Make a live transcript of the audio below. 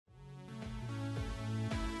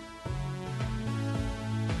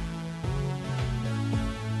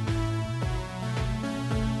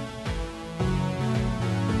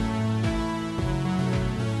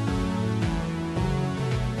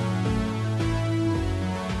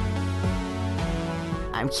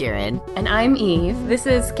I'm Kieran. And I'm Eve. This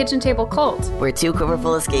is Kitchen Table Cult. We're two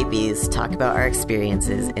quiverful escapees talk about our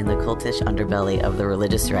experiences in the cultish underbelly of the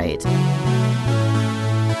religious right.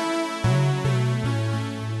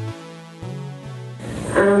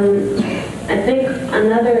 I think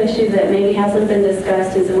another issue that maybe hasn't been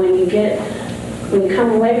discussed is when you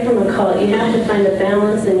come away from a cult, you have to find a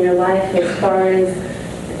balance in your life as far as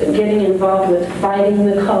getting involved with fighting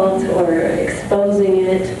the cult or exposing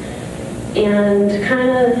it. And kind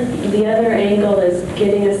of the other angle is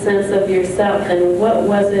getting a sense of yourself and what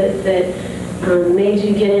was it that made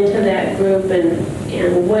you get into that group, and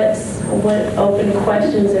what open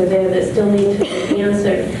questions are there that still need to be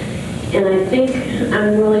answered. And I think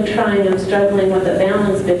I'm struggling with a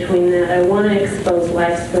balance between that. I want to expose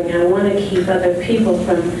LifeSpring. I want to keep other people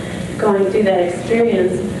from going through that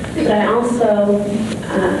experience. But I also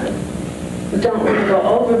don't want to go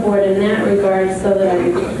overboard in that regard so that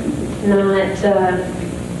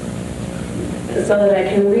I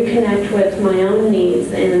can reconnect with my own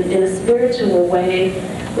needs and in a spiritual way,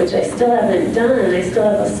 which I still haven't done. I still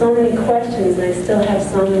have so many questions, and I still have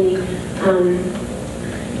so many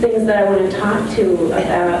things that I want to talk to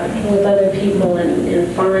about with other people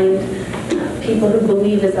and find people who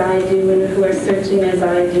believe as I do and who are searching as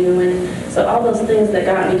I do. And so all those things that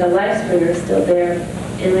got me to LifeSpring are still there.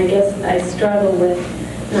 And I guess I struggle with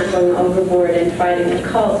not going overboard and fighting the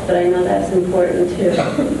cults, but I know that's important too.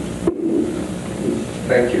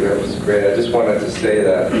 Thank you, that was great. I just wanted to say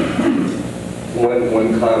that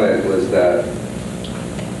one comment was that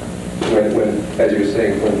when, as you were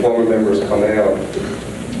saying, when former members come out,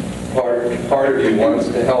 part of you wants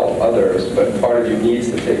to help others, but part of you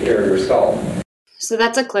needs to take care of yourself. So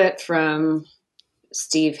that's a clip from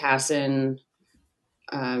Steve Hassan,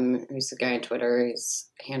 who's the guy on Twitter. His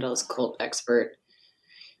handle is Cult Expert.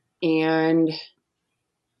 And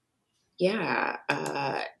yeah,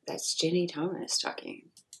 that's Jenny Thomas talking.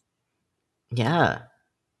 Yeah.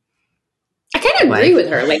 I kind of agree with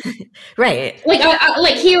her. Like, right.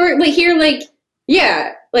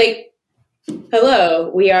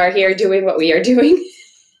 Hello, we are here doing what we are doing.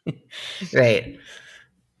 Right.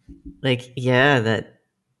 Like, yeah, that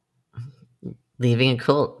leaving a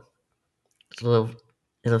cult, it'll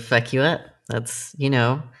fuck you up. That's,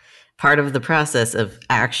 part of the process of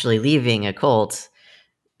actually leaving a cult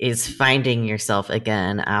is finding yourself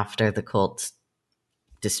again after the cult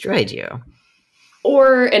destroyed you.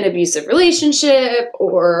 Or an abusive relationship,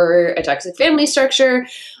 or a toxic family structure.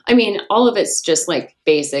 I mean, all of it's just like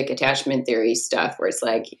basic attachment theory stuff where it's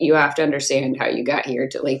like, you have to understand how you got here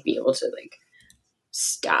to like be able to like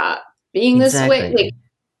stop being this way. Like,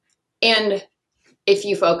 and if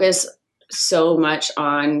you focus so much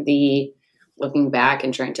on the looking back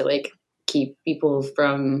and trying to like keep people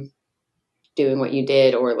from doing what you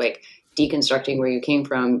did or like deconstructing where you came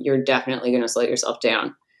from, you're definitely going to slow yourself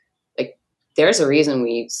down. There's a reason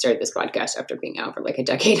we started this podcast after being out for like a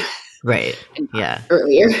decade. Right. Yeah.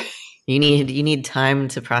 Earlier. You need time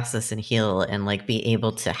to process and heal and like be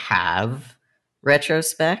able to have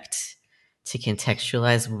retrospect to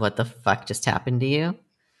contextualize what the fuck just happened to you.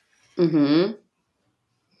 Mm-hmm.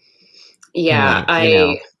 Yeah.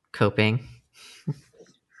 And, coping.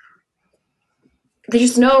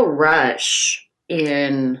 There's no rush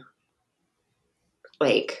in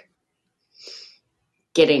like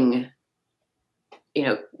getting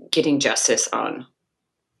justice on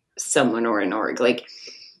someone or an org. Like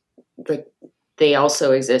they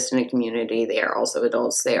also exist in a community. They are also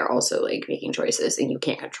adults. They are also like making choices, and you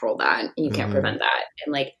can't control that. You can't prevent that.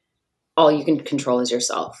 And like all you can control is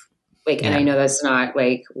yourself. Like, and I know that's not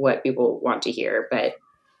like what people want to hear, but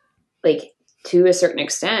like to a certain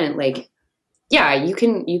extent, like, yeah, you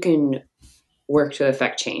can work to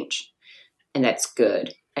affect change, and that's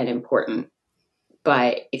good and important.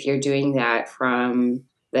 But if you're doing that from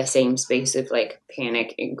the same space of like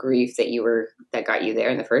panic and grief that got you there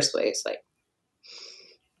in the first place, like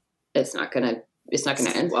it's not gonna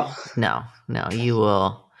end well. No, you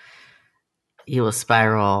will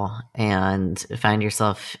spiral and find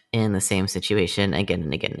yourself in the same situation again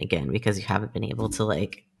and again and again because you haven't been able to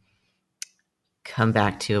like come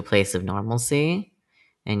back to a place of normalcy,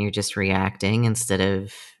 and you're just reacting instead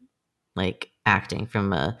of like acting from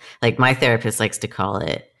my therapist likes to call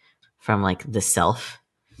it from like the self,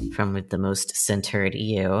 from the most centered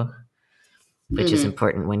you, which is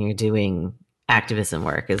important when you're doing activism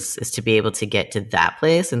work is to be able to get to that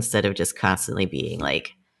place instead of just constantly being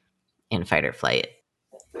like in fight or flight.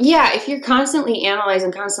 Yeah, if you're constantly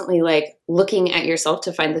analyzing, constantly like looking at yourself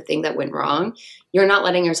to find the thing that went wrong, you're not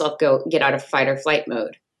letting yourself get out of fight or flight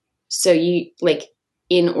mode. So you like,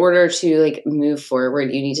 in order to like move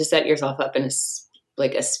forward, you need to set yourself up in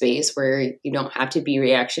like a space where you don't have to be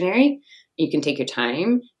reactionary. You can take your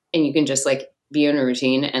time and you can just like be in a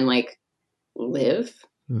routine and like live.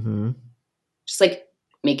 Mm-hmm. Just like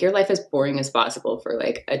make your life as boring as possible for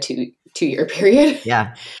like a two-year period.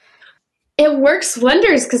 Yeah. It works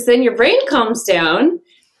wonders because then your brain calms down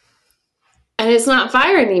and it's not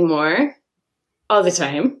fire anymore all the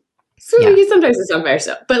time. So sometimes it's on fire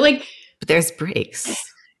stuff, but like, but there's breaks.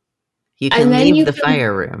 You can leave the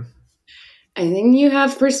fire room. And then you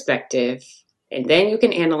have perspective, and then you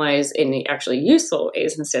can analyze in actually useful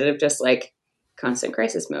ways instead of just like constant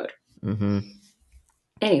crisis mode. Mm-hmm.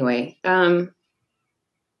 Anyway,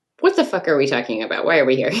 what the fuck are we talking about? Why are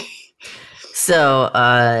we here? So,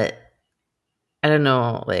 I don't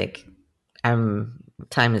know, like,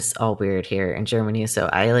 time is all weird here in Germany, so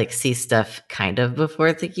I like see stuff kind of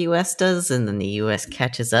before the US does, and then the US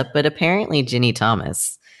catches up. But apparently Ginny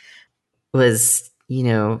Thomas was,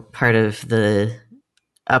 part of the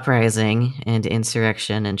uprising and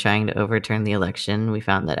insurrection and trying to overturn the election. We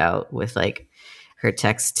found that out with like her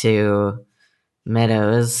text to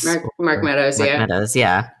Meadows. Mark Meadows, Meadows,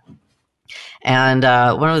 yeah. And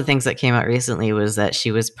one of the things that came out recently was that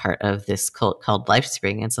she was part of this cult called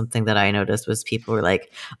Lifespring. And something that I noticed was people were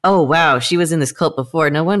like, oh, wow, she was in this cult before.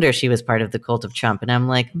 No wonder she was part of the cult of Trump. And I'm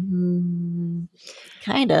like,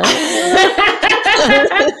 kind of.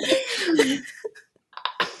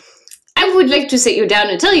 I would like to sit you down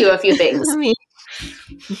and tell you a few things. I mean,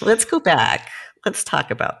 let's go back. Let's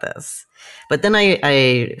talk about this. But then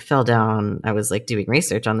I fell down. I was like doing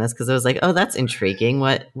research on this because I was like, oh, that's intriguing.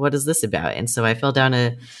 What is this about? And so I fell down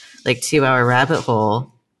a like 2-hour rabbit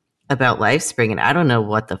hole about Lifespring, and I don't know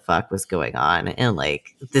what the fuck was going on in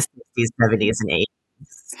like the 60s, 70s, and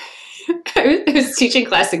 80s. I was teaching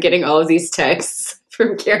class and getting all of these texts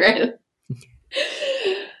from Karen.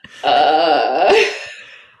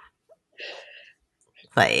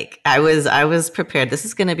 Like I was prepared. This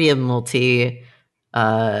is going to be a multi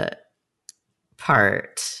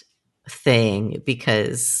part thing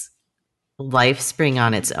because Lifespring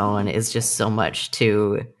on its own is just so much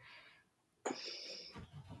to.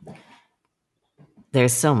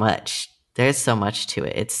 There's so much to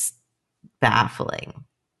it. It's baffling.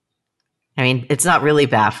 I mean, it's not really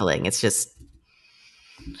baffling. It's just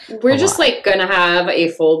we're just like gonna have a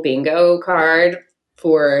full bingo card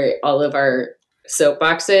for all of our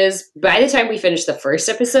soapboxes. By the time we finish the first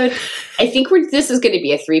episode, I think this is going to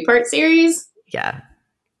be a 3-part series. Yeah.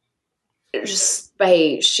 Just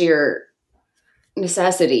by sheer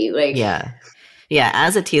necessity. Like Yeah.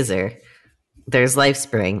 As a teaser, there's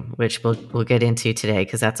Lifespring, which we'll get into today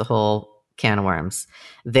because that's a whole can of worms.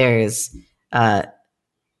 There's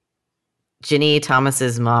Ginny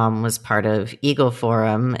Thomas's mom was part of Eagle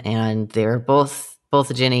Forum, and they're both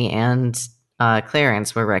Ginny and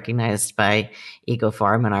Clarence were recognized by Eagle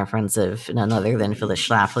Forum and are friends of none other than Phyllis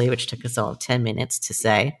Schlafly, which took us all 10 minutes to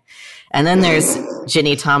say. And then there's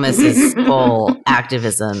Ginny Thomas's whole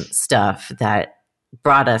activism stuff that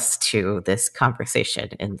brought us to this conversation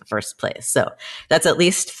in the first place. So that's at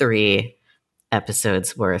least 3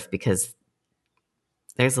 episodes worth because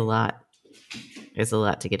there's a lot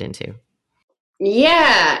to get into.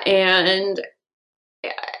 Yeah, and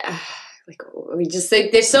like we just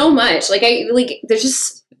like there's so much. Like there's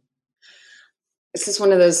just this is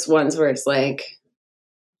one of those ones where it's like,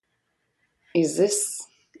 is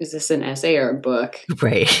this an essay or a book?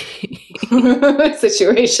 Right.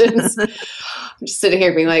 Situations. I'm just sitting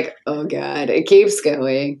here being like, oh God, it keeps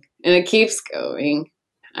going and it keeps going.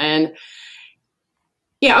 And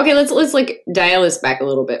yeah, okay, let's like dial this back a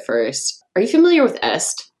little bit first. Are you familiar with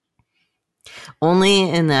Est? Only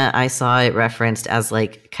in that I saw it referenced as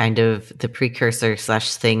like kind of the precursor /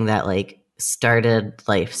 thing that like started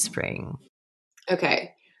Lifespring.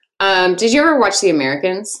 Okay. Did you ever watch The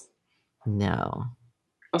Americans? No.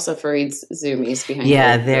 Also, Fareed's zoomies behind.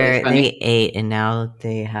 Yeah, they ate and now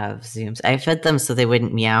they have zooms. I fed them so they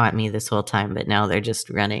wouldn't meow at me this whole time, but now they're just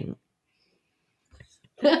running.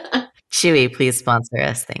 Chewy, please sponsor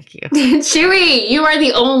us. Thank you. Chewy, you are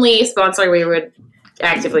the only sponsor we would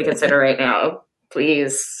actively consider right now.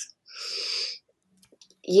 Please.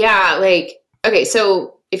 Yeah, like, okay,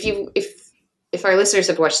 so if our listeners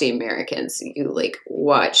have watched The Americans, you like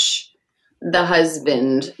watch the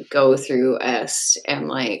husband go through Est and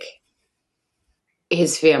like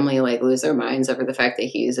his family like lose their minds over the fact that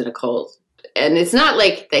he's in a cult. And it's not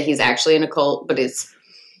like that he's actually in a cult, but it's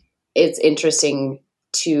interesting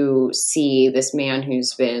to see this man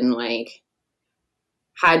who's been like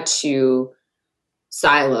had to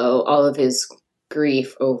silo all of his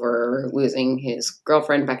grief over losing his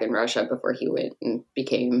girlfriend back in Russia before he went and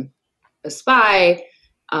became a spy,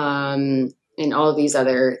 and and all of these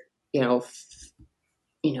other,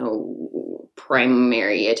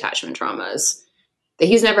 primary attachment traumas that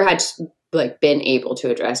he's never had like been able to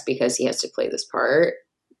address because he has to play this part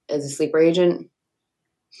as a sleeper agent.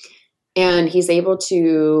 And he's able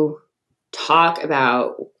to talk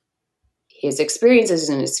about his experiences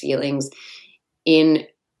and his feelings in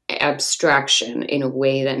abstraction in a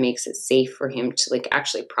way that makes it safe for him to like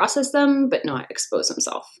actually process them, but not expose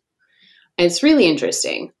himself. And it's really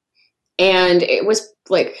interesting. And it was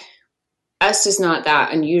like, EST is not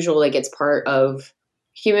that unusual. Like it's part of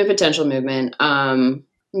human potential movement in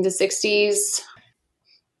the 60s.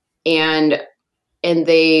 And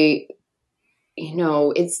they,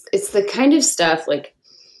 it's the kind of stuff like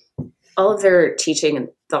all of their teaching and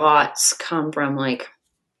thoughts come from like,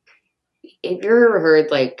 if you've ever heard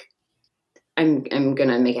like, I'm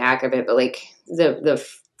gonna make a hack of it, but like the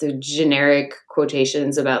generic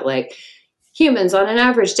quotations about like humans on an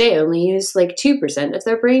average day only use like 2% of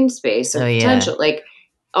their brain space or potential. Like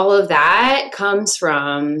all of that comes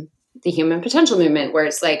from the human potential movement, where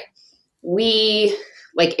it's like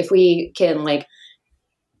if we can like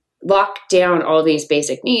lock down all these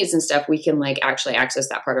basic needs and stuff, we can like actually access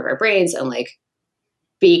that part of our brains and like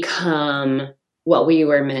become what we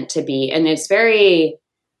were meant to be. And it's very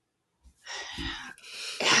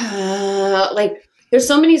like there's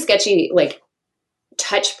so many sketchy like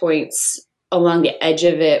touch points along the edge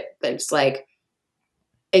of it. That's like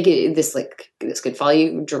this could follow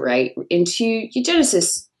you right into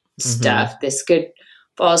eugenesis stuff. This could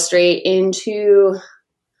fall straight into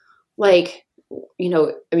like,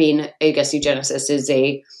 I guess eugenesis is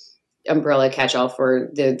a umbrella catch-all for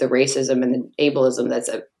the racism and the ableism that's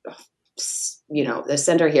the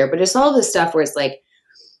center here. But it's all this stuff where it's like,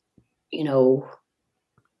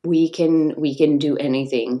 we can do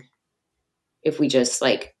anything if we just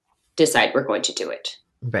like decide we're going to do it.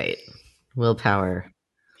 Right. Willpower.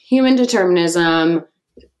 Human determinism,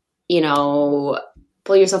 pull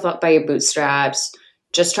yourself up by your bootstraps,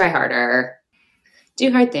 just try harder,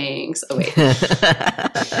 do hard things. Oh, wait.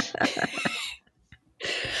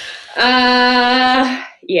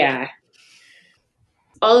 Yeah.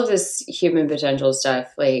 All of this human potential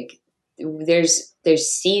stuff, like there's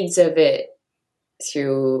seeds of it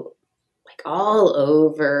through like all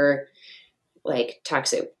over like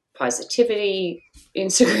toxic positivity,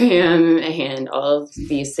 Instagram, and all of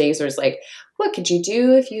these things where it's like, what could you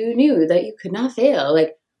do if you knew that you could not fail?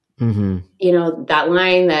 Like, that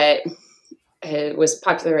line that was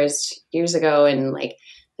popularized years ago and like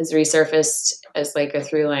has resurfaced as like a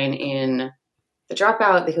through line in The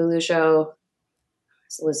Dropout, the Hulu show.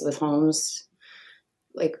 It's Elizabeth Holmes,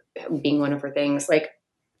 like being one of her things. Like,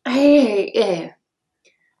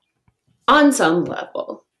 on some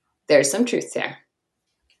level, there's some truth there.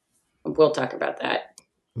 We'll talk about that.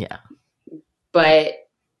 Yeah. But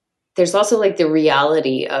there's also like the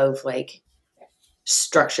reality of like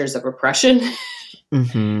structures of oppression.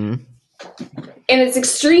 Mm-hmm. And it's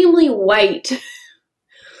extremely white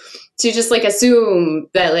to just like assume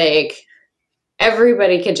that like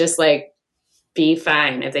everybody could just like be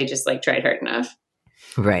fine if they just like tried hard enough.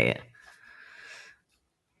 Right.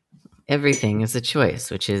 Everything is a choice,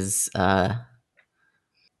 which is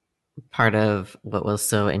part of what was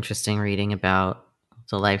so interesting reading about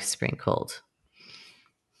the LifeSpring cult.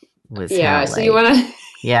 Was you want to?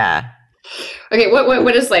 Yeah. Okay,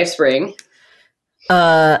 what is LifeSpring?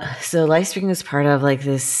 So LifeSpring is part of like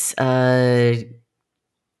this kind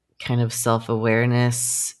of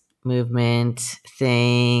self-awareness movement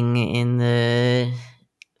thing in the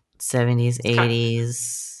 70s,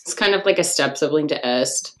 80s. It's kind of like a step sibling to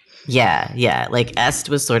EST. Yeah. Like EST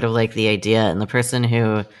was sort of like the idea, and the person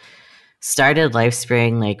who started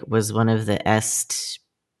LifeSpring like was one of the EST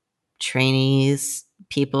trainees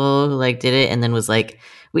people who like did it, and then was like,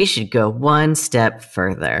 we should go one step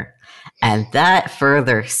further. And that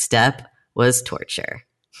further step was torture.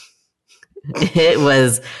 It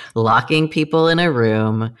was locking people in a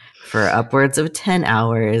room for upwards of 10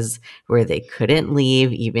 hours where they couldn't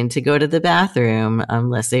leave even to go to the bathroom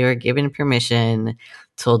unless they were given permission,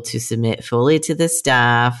 told to submit fully to the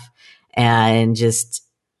staff, and just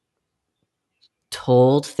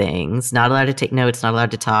told things, not allowed to take notes, not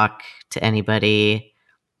allowed to talk to anybody.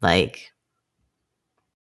 Like,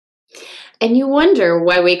 and you wonder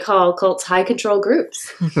why we call cults high control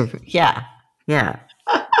groups. yeah.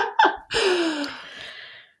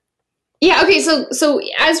 Yeah, okay, so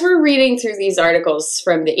as we're reading through these articles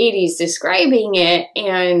from the 80s describing it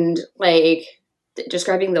and like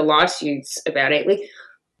describing the lawsuits about it, like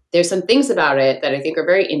there's some things about it that I think are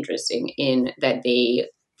very interesting in that they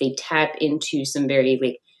tap into some very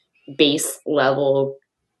like base level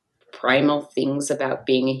primal things about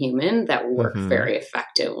being a human that work Mhm. very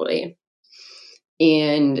effectively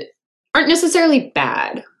and aren't necessarily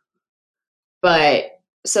bad. But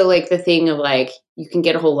so like the thing of like, you can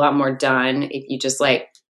get a whole lot more done if you just like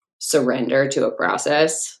surrender to a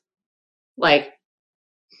process. Like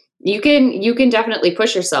you can definitely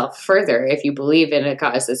push yourself further if you believe in a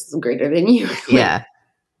cause this is greater than you. Yeah.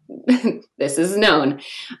 This is known.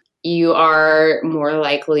 You are more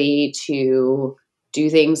likely to do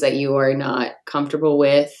things that you are not comfortable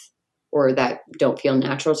with or that don't feel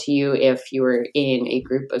natural to you if you are in a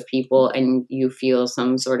group of people and you feel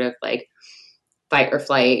some sort of like fight or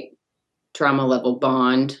flight trauma level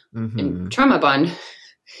bond. Mhm. And trauma bond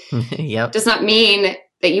Yep. does not mean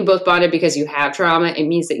that you both bonded because you have trauma. It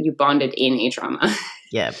means that you bonded in a trauma.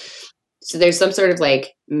 Yep. So there's some sort of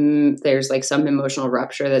like, there's like some emotional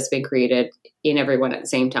rupture that's been created in everyone at the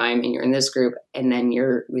same time, and you're in this group, and then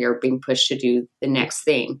you're being pushed to do the next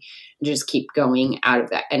thing, and just keep going out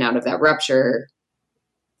of that and out of that rupture.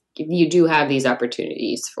 You do have these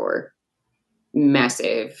opportunities for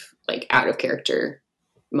massive, like out of character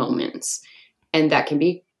moments, and that can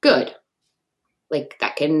be good. Like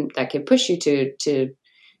that can push you to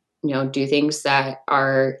do things that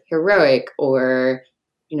are heroic or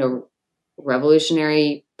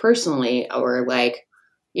revolutionary personally, or like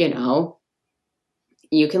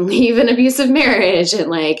you can leave an abusive marriage and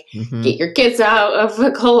like Mhm. get your kids out of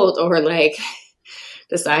a cult, or like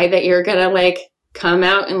decide that you're gonna like come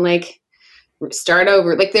out and like start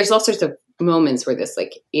over. Like there's all sorts of moments where this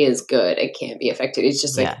like is good. It can't be effective. It's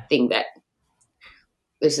just like a thing that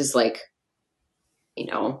this is like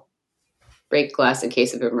break glass in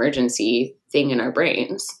case of emergency thing in our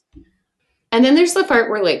brains. And then there's the part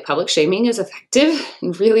where like public shaming is effective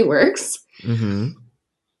and really works. Mhm.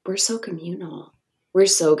 We're so communal.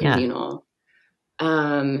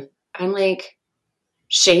 And like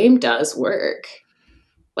shame does work.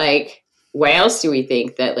 Like, why else do we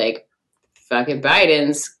think that like fucking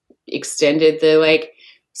Biden's extended the like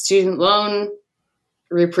student loan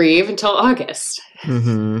reprieve until August?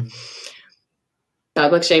 Mhm.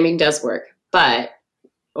 Public shaming does work, but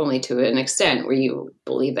only to an extent where you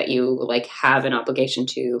believe that you like have an obligation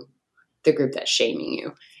to the group that's shaming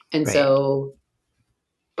you. And Right. so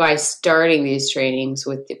by starting these trainings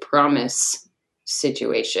with the promise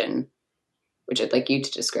situation, which I'd like you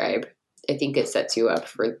to describe, I think it sets you up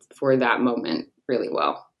for that moment really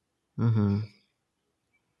well. Mhm.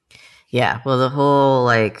 Yeah, well the whole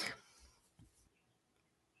like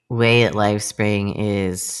way at LifeSpring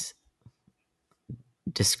is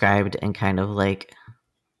described and kind of like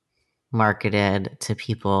marketed to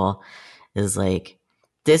people is like,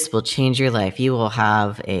 this will change your life. You will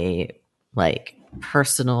have a like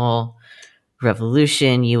personal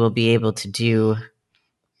revolution. You will be able to do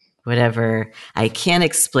whatever. I can't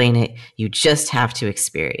explain it. You just have to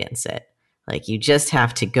experience it. Like you just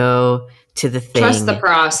have to go to the thing. Trust the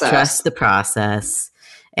process. Trust the process.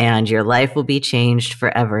 And your life will be changed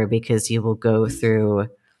forever because you will go through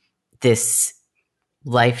this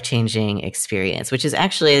life-changing experience, which is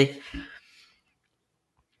actually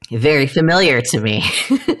very familiar to me.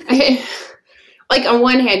 Like on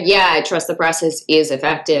one hand, yeah, trust the process is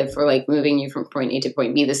effective for like moving you from point A to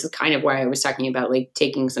point B. This is kind of why I was talking about like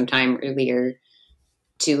taking some time earlier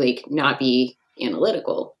to like not be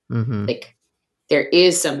analytical. Mm-hmm. Like there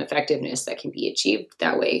is some effectiveness that can be achieved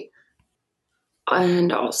that way.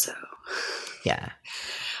 And also, yeah.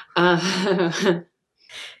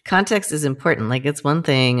 Context is important. Like it's one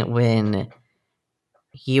thing when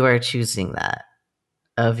you are choosing that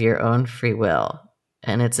of your own free will.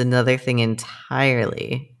 And it's another thing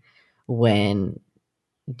entirely when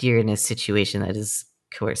you're in a situation that is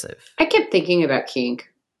coercive. I kept thinking about kink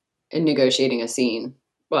and negotiating a scene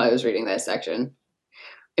while I was reading that section.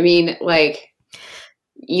 I mean, like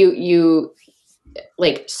you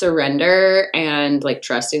like surrender and like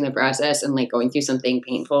trusting the process and like going through something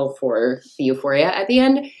painful for the euphoria at the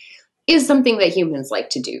end is something that humans like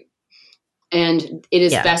to do. And it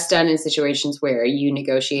is best done in situations where you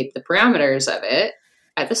negotiate the parameters of it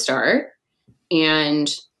at the start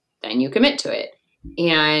and then you commit to it.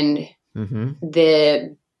 And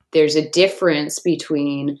there's a difference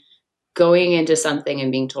between going into something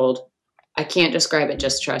and being told, I can't describe it,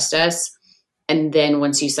 just trust us. And then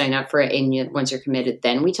once you sign up for it and once you're committed,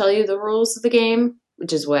 then we tell you the rules of the game,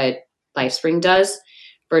 which is what LifeSpring does,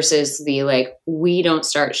 versus the like, we don't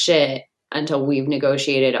start shit until we've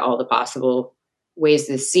negotiated all the possible ways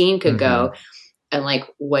the scene could go and like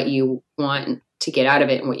what you want to get out of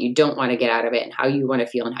it and what you don't want to get out of it and how you want to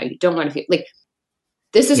feel and how you don't want to feel. Like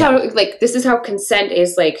this is how consent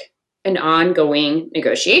is like an ongoing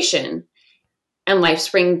negotiation. And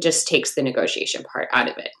LifeSpring just takes the negotiation part out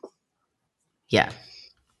of it. Yeah.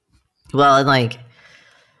 Well, and like,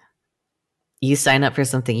 you sign up for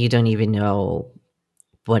something you don't even know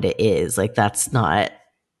what it is. Like, that's not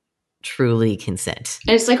truly consent.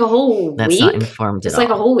 And it's like a whole That's week. not informed It's at like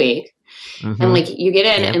all. a whole week. Mm-hmm. And like you get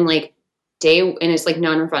in Yep. and like and it's like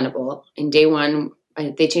non-refundable. And day one,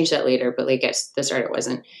 they changed that later, but like at the start it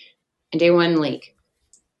wasn't. And day one, like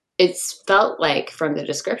it's felt like from the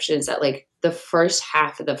descriptions that like the first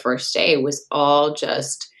half of the first day was all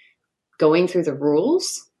just going through the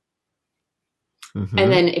rules. Mm-hmm.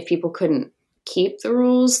 And then if people couldn't keep the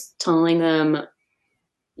rules, telling them,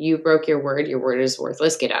 you broke your word is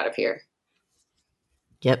worthless, get out of here.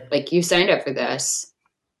 Yep. Like, you signed up for this.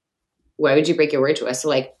 Why would you break your word to us? So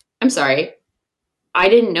like, I'm sorry, I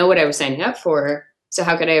didn't know what I was signing up for. So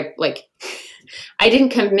how could I, like, I didn't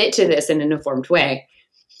commit to this in an informed way.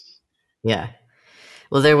 Yeah.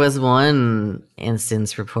 Well, there was one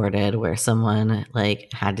instance reported where someone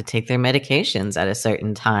like had to take their medications at a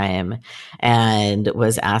certain time and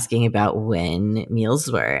was asking about when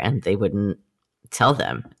meals were, and they wouldn't tell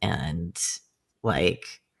them. And like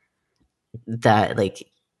that, like,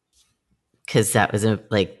 because that was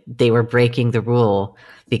like they were breaking the rule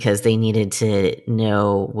because they needed to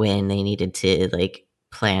know when they needed to like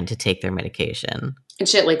plan to take their medication. And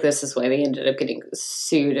shit like this is why they ended up getting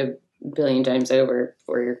sued a billion times over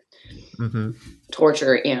for Mm-hmm.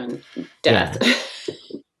 torture and death.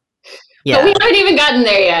 Yeah. But we haven't even gotten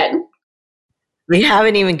there yet. We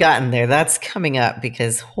haven't even gotten there. That's coming up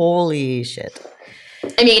because holy shit.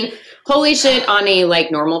 I mean, holy shit on a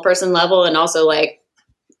like normal person level, and also like,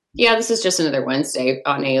 yeah, this is just another Wednesday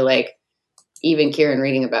on a like even Kieran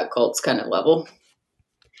reading about cults kind of level.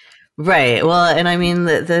 Right. Well, and I mean,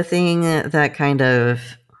 the thing that kind of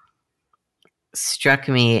struck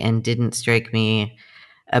me and didn't strike me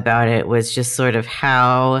about it was just sort of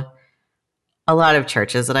how a lot of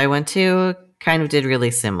churches that I went to kind of did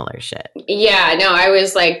really similar shit. Yeah, no, I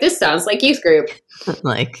was like, this sounds like youth group.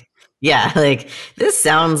 Like, yeah, like this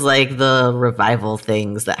sounds like the revival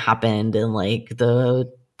things that happened in like the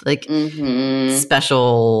like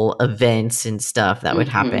special events and stuff that would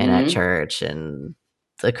happen at church and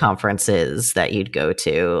the conferences that you'd go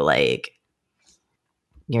to. Like,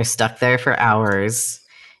 you're stuck there for hours.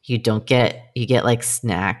 You get like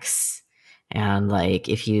snacks, and like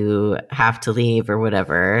if you have to leave or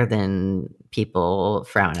whatever, then people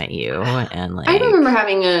frown at you. And like, I remember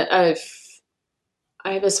having I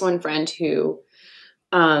have this one friend who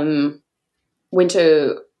went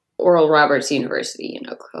to Oral Roberts University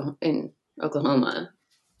in Oklahoma,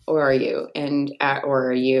 ORU, and at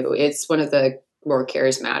ORU, it's one of the more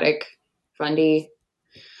charismatic, fundy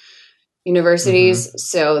universities. Mm-hmm.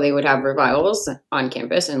 So they would have revivals on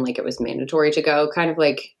campus, and like it was mandatory to go, kind of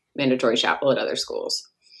like mandatory chapel at other schools.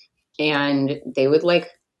 And they would like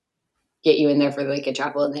get you in there for like a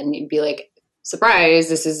chapel, and then you'd be like, surprise,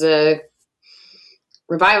 this is a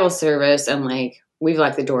revival service, and like we've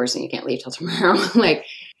locked the doors and you can't leave till tomorrow. Like,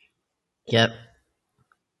 yep,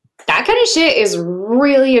 that kind of shit is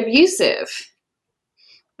really abusive.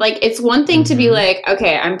 Like, it's one thing to be like,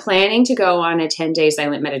 okay, I'm planning to go on a 10-day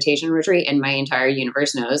silent meditation retreat, and my entire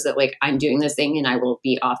universe knows that like I'm doing this thing and I will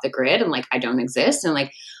be off the grid and like I don't exist, and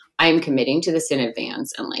like I'm committing to this in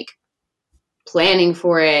advance and like planning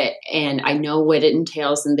for it, and I know what it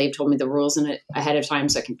entails, and they've told me the rules in it ahead of time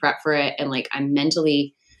so I can prep for it, and like I'm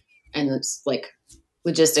mentally and it's like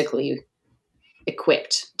logistically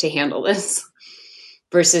equipped to handle this,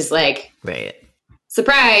 versus like, right,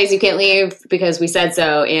 surprise, you can't leave because we said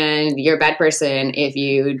so, and you're a bad person if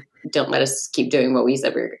you don't let us keep doing what we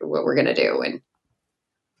said what we're gonna do.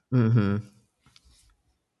 And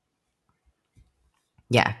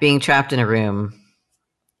yeah, being trapped in a room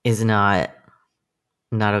is not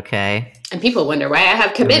okay. And people wonder why I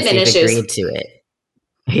have commitment issues. Agreed to it.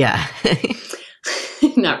 Yeah.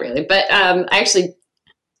 Not really, but I actually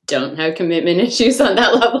don't have commitment issues on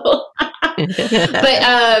that level.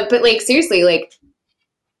 but like seriously, like,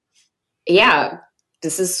 yeah,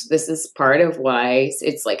 this is part of why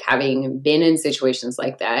it's like having been in situations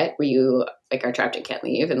like that where you like are trapped and can't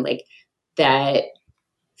leave, and like that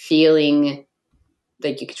feeling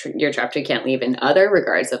like you're trapped and can't leave in other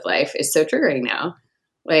regards of life is so triggering now.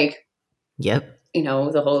 Like, yep, you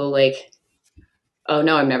know, the whole like, oh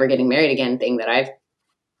no, I'm never getting married again thing that I've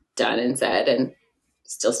done and said and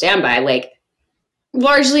still stand by. Like,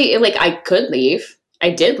 largely, like I could leave.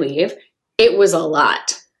 I did leave. It was a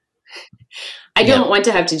lot. I don't want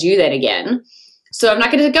to have to do that again. So I'm not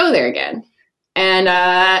going to go there again. And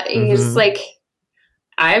it's like,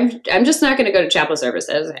 I'm just not going to go to chapel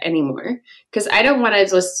services anymore because I don't want to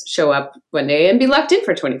just show up one day and be locked in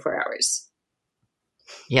for 24 hours.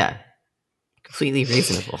 Yeah. Completely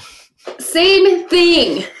reasonable. Same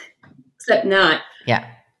thing, except not. Yeah.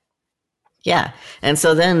 Yeah. And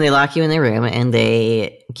so then they lock you in their room and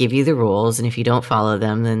they give you the rules. And if you don't follow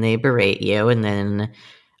them, then they berate you. And then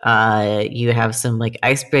you have some like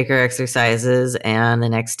icebreaker exercises. And the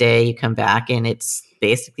next day you come back and it's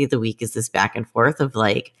basically the week is this back and forth of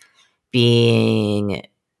like being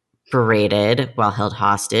berated while held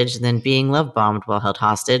hostage, and then being love bombed while held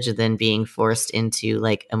hostage, and then being forced into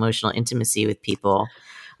like emotional intimacy with people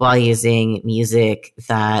while using music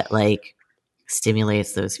that like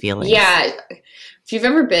stimulates those feelings. Yeah. If you've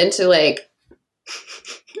ever been to like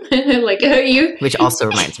like you which also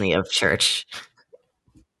reminds me of church.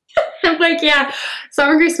 I'm like, yeah,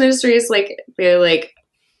 Sovereign Grace Ministry is like they're like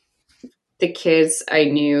the kids I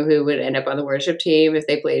knew who would end up on the worship team if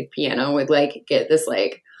they played piano would like get this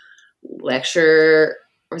like lecture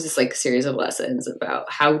or this like series of lessons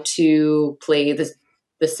about how to play the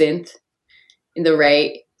synth in the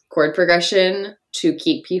right chord progression to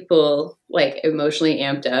keep people like emotionally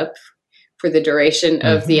amped up for the duration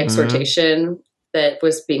of the exhortation that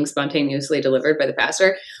was being spontaneously delivered by the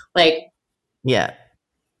pastor. Like, yeah,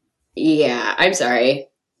 I'm sorry.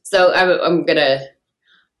 So I'm gonna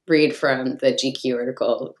read from the GQ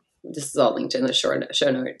article. This is all linked in the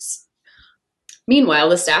show notes. Meanwhile,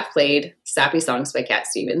 the staff played sappy songs by Cat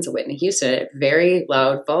Stevens and Whitney Houston at very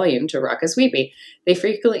loud volume to rock us weepy. They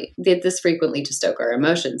did this frequently to stoke our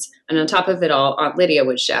emotions. And on top of it all, Aunt Lydia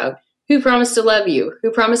would shout, "Who promised to love you?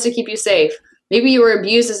 Who promised to keep you safe? Maybe you were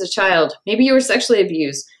abused as a child. Maybe you were sexually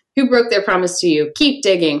abused. Who broke their promise to you? Keep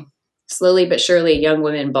digging." Slowly but surely, young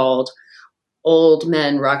women bawled. Old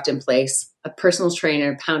men rocked in place. A personal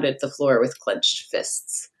trainer pounded the floor with clenched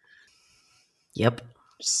fists. Yep.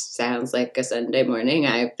 Sounds like a Sunday morning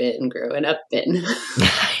I've been growing up in.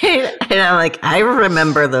 And I'm like, I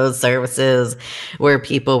remember those services where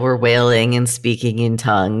people were wailing and speaking in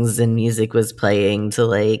tongues and music was playing to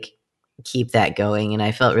like keep that going. And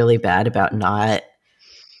I felt really bad about not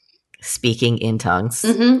speaking in tongues.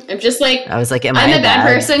 I'm just like, I was like, I'm a bad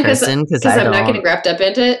person because I'm not getting wrapped up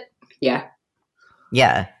into it. Yeah.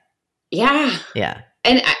 Yeah. Yeah. Yeah.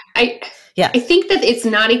 And I think that it's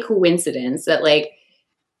not a coincidence that like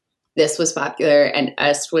this was popular and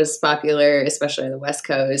Est was popular, especially on the West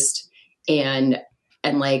Coast, and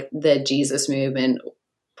like the Jesus movement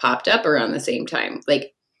popped up around the same time.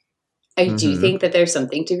 Like, I do think that there's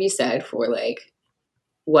something to be said for like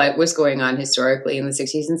what was going on historically in the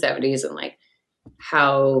 60s and 70s and like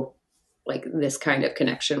how like this kind of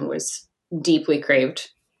connection was deeply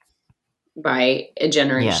craved by a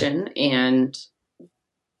generation and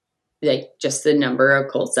like just the number of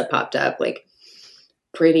cults that popped up, like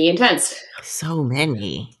pretty intense. So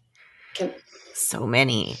many.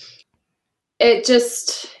 It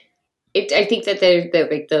just, I think that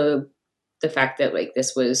like the fact that like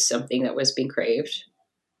this was something that was being craved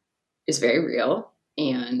is very real,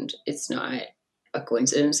 and it's not a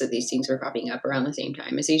coincidence that these things were popping up around the same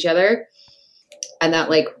time as each other, and that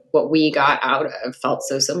like what we got out of felt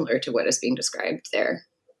so similar to what is being described there.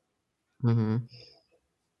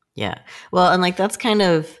 Yeah. Well, and like that's kind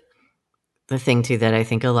of the thing too that I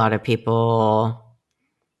think a lot of people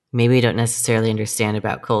maybe don't necessarily understand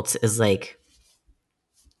about cults is like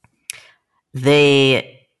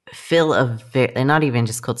they fill they're not even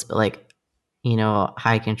just cults, but like, you know,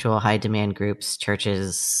 high control, high demand groups,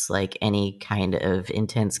 churches, like any kind of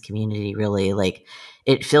intense community, really, like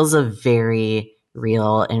it fills a very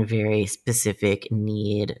real and very specific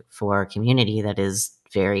need for community that is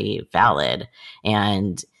very valid,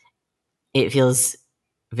 and it feels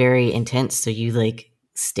very intense. So you like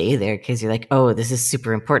stay there because you're like, oh, this is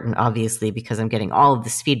super important, obviously, because I'm getting all of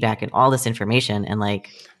this feedback and all this information. And like,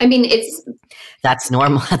 I mean, that's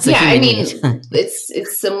normal. That's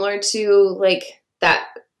it's similar to like that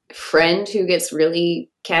friend who gets really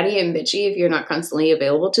catty and bitchy if you're not constantly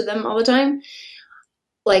available to them all the time.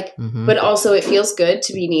 Like, but also it feels good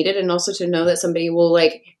to be needed and also to know that somebody will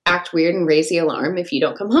like act weird and raise the alarm if you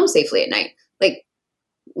don't come home safely at night. Like,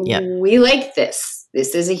 we like this.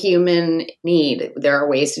 This is a human need. There are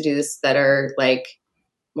ways to do this that are like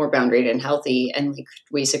more boundaried and healthy, and like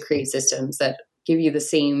ways to create systems that give you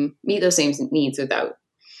meet those same needs without,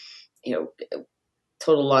 you know,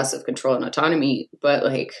 total loss of control and autonomy. But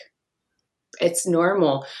like, it's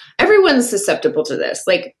normal. Everyone's susceptible to this.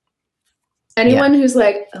 Like, anyone who's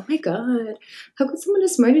like, oh my God, how could someone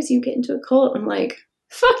as smart as you get into a cult? I'm like,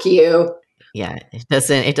 fuck you. Yeah, it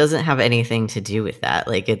doesn't have anything to do with that.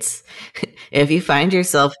 Like, it's if you find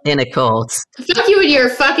yourself in a cult, Fuck you and your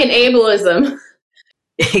fucking ableism.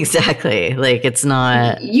 exactly. Like, it's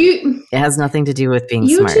not. It has nothing to do with being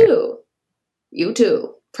you smart. You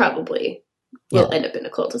too, probably will Yeah. end up in a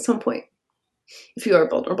cult at some point if you are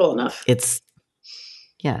vulnerable enough. It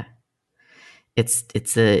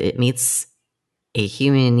meets a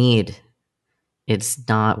human need. It's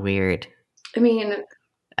not weird. I mean,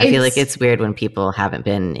 I feel like it's weird when people haven't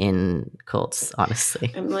been in cults,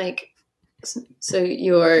 honestly. I'm like, so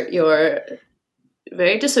you're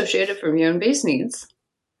very dissociated from your own base needs.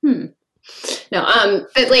 No,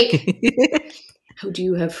 but like, how do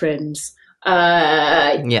you have friends?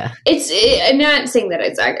 Yeah. I'm not saying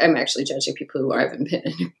that I'm actually judging people who haven't been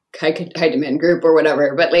in a high demand group or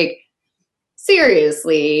whatever, but like,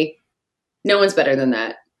 seriously, no one's better than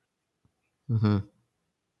that. Mm-hmm.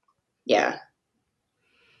 Yeah.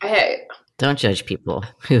 Don't judge people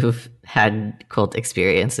who've had cult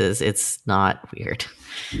experiences. It's not weird.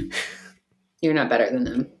 You're not better than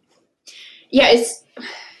them. Yeah,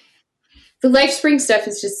 the LifeSpring stuff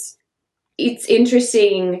is just, it's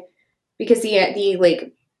interesting because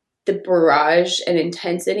the barrage and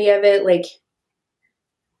intensity of it, like,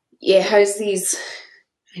 it has these,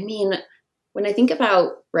 I mean, when I think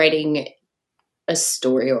about writing a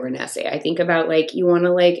story or an essay, I think about like, you want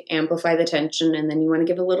to like amplify the tension and then you want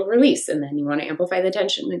to give a little release and then you want to amplify the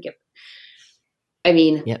tension and give, I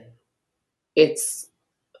mean, yep. It's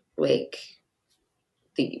like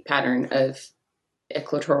the pattern of a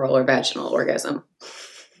clitoral or vaginal orgasm.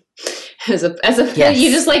 As a yes.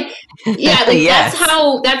 You just like, yeah, like yes.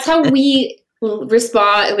 that's how we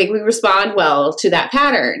respond. Like, we respond well to that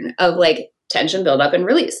pattern of like tension buildup and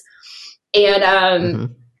release.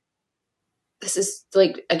 And this is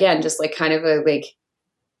like, again, just like kind of a like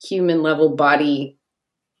human level body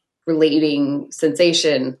relating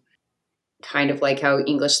sensation, kind of like how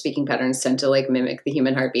English speaking patterns tend to like mimic the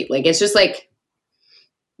human heartbeat. Like, it's just like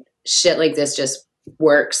shit like this just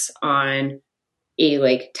works on a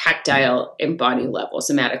like tactile and body level,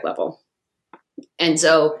 somatic level. And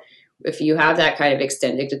so if you have that kind of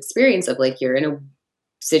extended experience of like, you're in a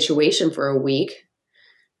situation for a week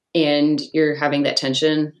and you're having that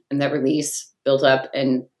tension and that release built up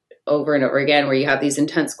and over again, where you have these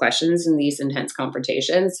intense questions and these intense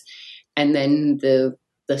confrontations, and then the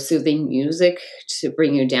soothing music to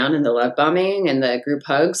bring you down, and the love bombing and the group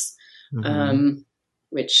hugs,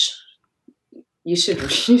 which you should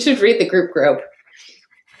read the group grope.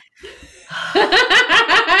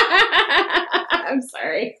 I'm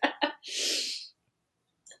sorry.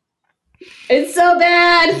 It's so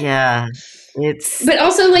bad. Yeah. But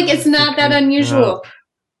also like, it's not that unusual.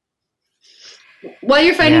 While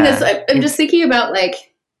you're finding this, I'm just thinking about like,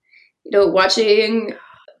 watching,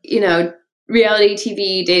 reality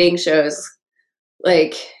TV dating shows.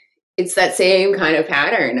 Like, it's that same kind of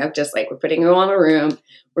pattern of just like, we're putting you all in a room.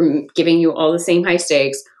 We're giving you all the same high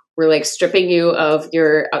stakes. We're like stripping you of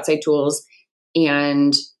your outside tools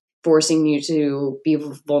and forcing you to be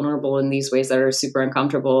vulnerable in these ways that are super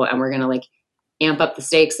uncomfortable. And we're going to like amp up the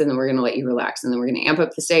stakes, and then we're going to let you relax. And then we're going to amp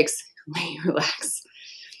up the stakes and let you relax.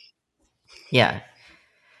 Yeah.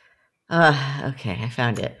 Okay, I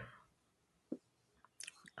found it.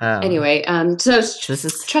 Anyway, so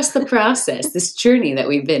trust the process, this journey that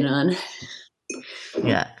we've been on.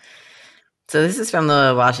 Yeah. So this is from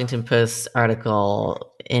the Washington Post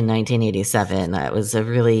article in 1987. That was a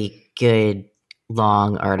really good,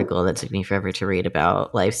 long article that took me forever to read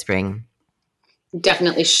about LifeSpring.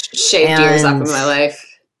 Definitely shaved years off of my life.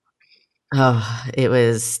 Oh, it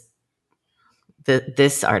was...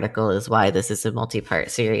 This article is why this is a multi-part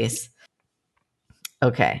series.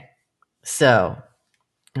 Okay, so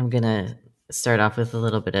I'm going to start off with a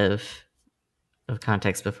little bit of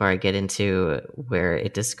context before I get into where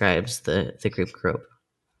it describes the group grope.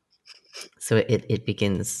 So it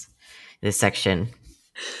begins this section.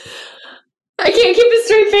 I can't keep a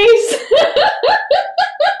straight face.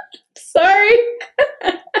 Sorry.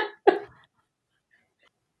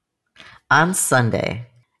 On Sunday,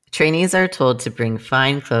 trainees are told to bring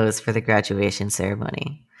fine clothes for the graduation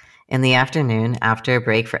ceremony. In the afternoon, after a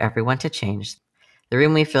break for everyone to change, the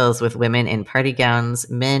room refills with women in party gowns,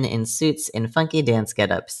 men in suits and funky dance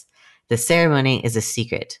get-ups. The ceremony is a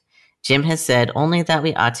secret. Jim has said only that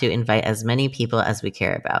we ought to invite as many people as we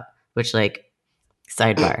care about, which, like,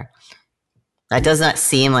 sidebar. That does not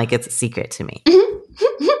seem like it's a secret to me.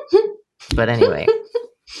 But anyway.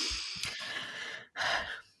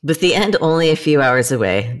 With the end only a few hours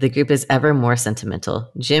away, the group is ever more sentimental.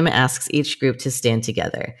 Jim asks each group to stand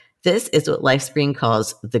together. This is what LifeSpring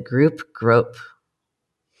calls the group grope.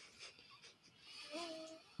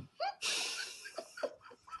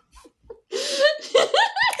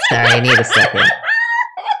 Sorry, I need a second.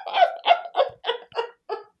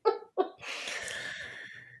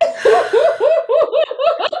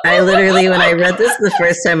 I literally, when I read this the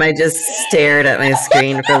first time, I just stared at my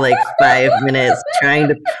screen for like 5 minutes trying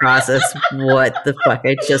to process what the fuck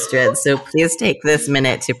I just read. So please take this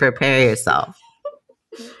minute to prepare yourself.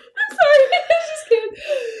 Sorry, I just kidding.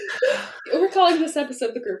 We're calling this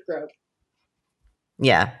episode the Group Grope.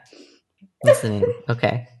 Yeah. Listening.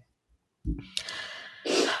 Okay.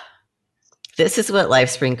 This is what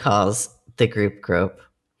Lifespring calls the group grope.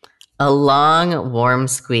 A long, warm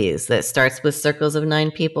squeeze that starts with circles of 9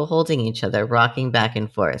 people holding each other, rocking back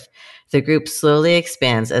and forth. The group slowly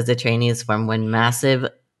expands as the trainees form one massive,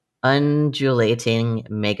 undulating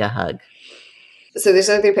mega hug. So there's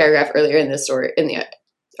another paragraph earlier in this story, in the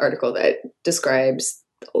article, that describes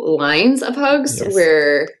lines of hugs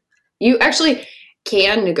where you actually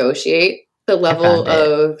can negotiate the level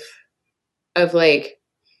of like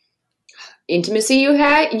intimacy you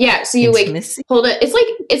had. Yeah, so you intimacy? Like hold it.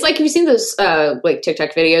 It's like have you seen those like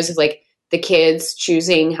TikTok videos of like the kids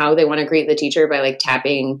choosing how they want to greet the teacher by like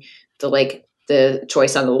tapping the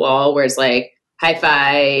choice on the wall, where it's like high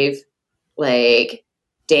five, like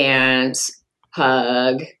dance,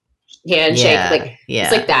 hug, handshake,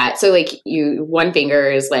 it's like that. So like one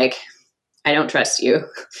finger is like, I don't trust you.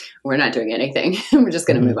 We're not doing anything. We're just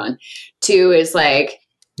going to move on. 2 is like,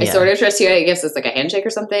 I sort of trust you. I guess it's like a handshake or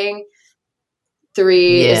something.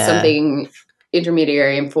 3 is something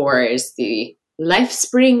intermediary, and 4 is the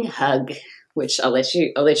Lifespring hug, which I'll let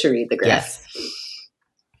you read the graph. Yes.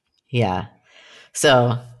 Yeah.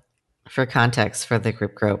 So for context for the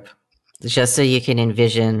group grope, just so you can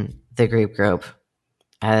envision the group grope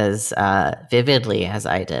as vividly as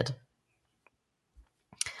I did.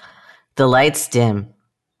 The lights dim,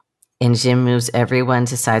 and Jim moves everyone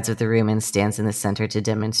to sides of the room and stands in the center to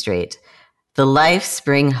demonstrate the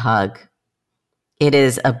Lifespring hug. It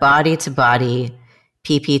is a body-to-body,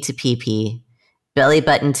 PP to PP, belly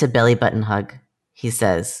button to belly button hug, he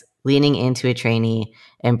says, leaning into a trainee,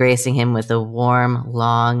 embracing him with a warm,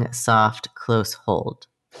 long, soft, close hold.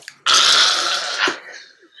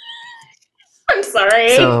 I'm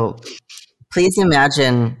sorry. So please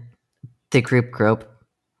imagine the group grope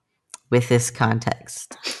with this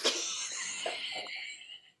context.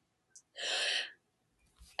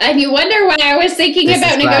 And you wonder why I was thinking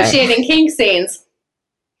about negotiating kink scenes.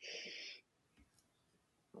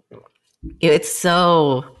 It's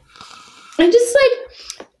so... I'm just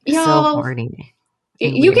like, y'all... so horny.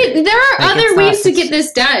 There are other ways to get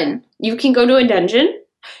this done. You can go to a dungeon.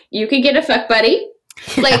 You can get a fuck buddy.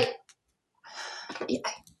 Yeah. Like...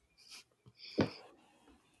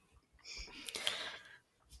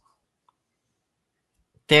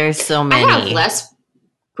 There's so many. I have less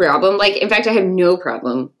problem. Like, in fact, I have no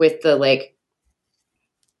problem with the, like,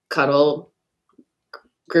 group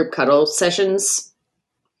cuddle sessions.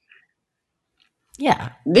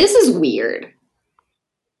 Yeah. This is weird.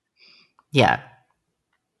 Yeah.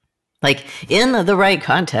 Like, in the right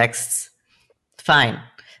contexts, fine.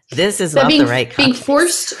 This is not the right context. Being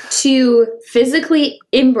forced to physically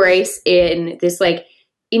embrace in this, like,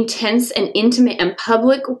 intense and intimate and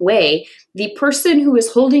public way the person who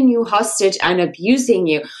is holding you hostage and abusing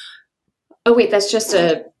you. Oh, wait, that's just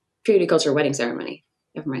a purity culture wedding ceremony.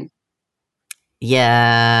 Never mind.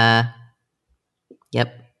 Yeah.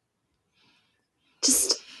 Yep.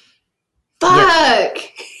 Just fuck. Yep.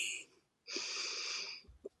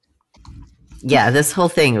 Yeah, this whole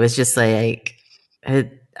thing was just like,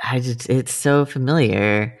 it's so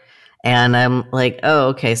familiar. And I'm like, oh,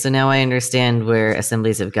 okay, so now I understand where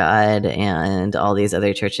Assemblies of God and all these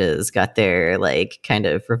other churches got their, like, kind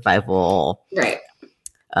of revival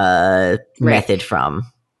method from.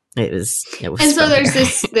 It was and so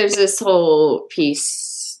there's this whole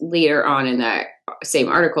piece later on in that same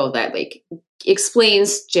article that, like,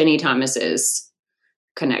 explains Jenny Thomas's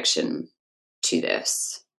connection to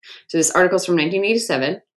this. So this article's from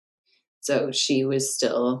 1987. So she was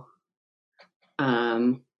still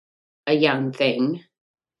a young thing,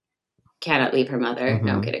 cannot leave her mother. Mm-hmm.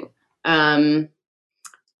 No, I'm kidding. And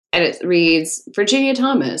it reads, Virginia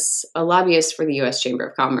Thomas, a lobbyist for the U.S. Chamber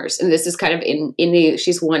of Commerce. And this is kind of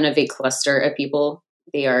she's one of a cluster of people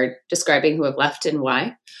they are describing who have left and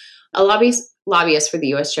why. A lobbyist for the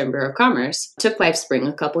U.S. Chamber of Commerce took Lifespring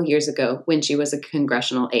a couple years ago when she was a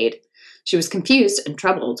congressional aide. She was confused and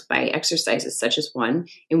troubled by exercises such as one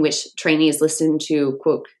in which trainees listened to,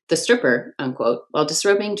 quote, the stripper, unquote, while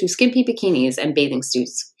disrobing to skimpy bikinis and bathing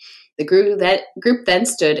suits. The group then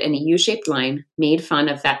stood in a U-shaped line, made fun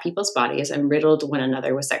of fat people's bodies, and riddled one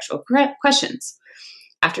another with sexual questions.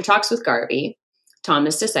 After talks with Garvey,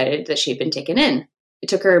 Thomas decided that she'd been taken in. it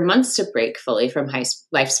took her months to break fully from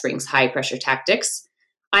LifeSpring's high pressure tactics.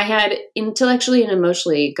 I had intellectually and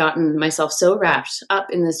emotionally gotten myself so wrapped up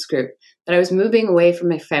in this group that I was moving away from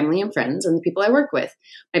my family and friends and the people I work with.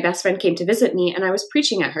 My best friend came to visit me, and I was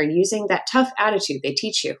preaching at her using that tough attitude they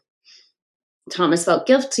teach you. Thomas felt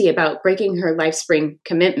guilty about breaking her LifeSpring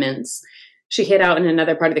commitments. She hid out in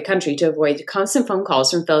another part of the country to avoid constant phone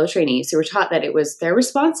calls from fellow trainees who were taught that it was their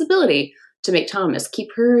responsibility to make Thomas keep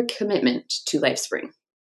her commitment to LifeSpring.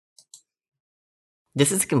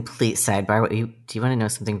 This is a complete sidebar. Do you want to know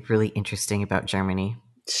something really interesting about Germany?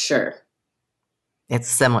 Sure. It's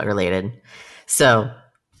somewhat related. So,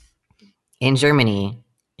 in Germany,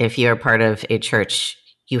 if you're part of a church,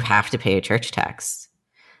 you have to pay a church tax.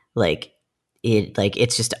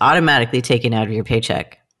 It's just automatically taken out of your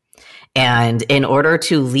paycheck. And in order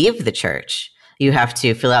to leave the church, you have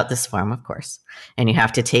to fill out this form, of course, and you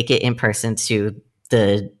have to take it in person to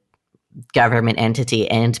the government entity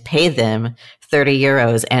and pay them 30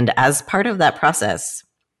 euros. And as part of that process,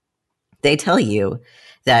 they tell you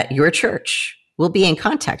that your church will be in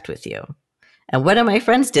contact with you. And one of my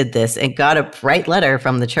friends did this and got a bright letter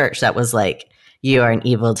from the church that was like, you are an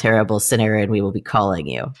evil, terrible sinner, and we will be calling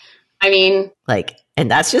you. I mean, and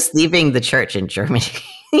that's just leaving the church in Germany.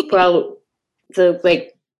 Well, the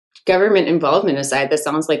government involvement aside, this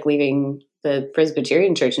sounds like leaving the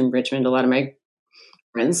Presbyterian church in Richmond. A lot of my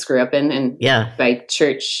friends grew up in, and by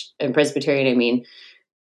church and Presbyterian, I mean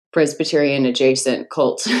Presbyterian adjacent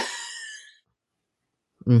cult.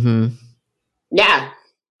 Mm-hmm. Yeah.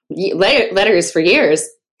 Letters for years.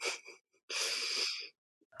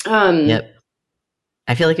 Yep.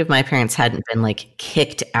 I feel like if my parents hadn't been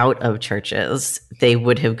kicked out of churches, they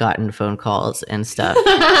would have gotten phone calls and stuff.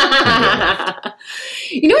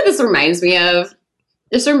 You know what this reminds me of?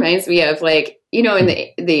 This reminds me of in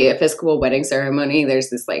the Episcopal wedding ceremony, there's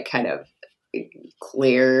this kind of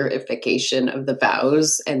clarification of the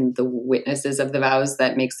vows and the witnesses of the vows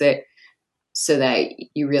that makes it so that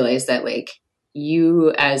you realize that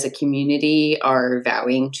you as a community are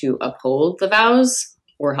vowing to uphold the vows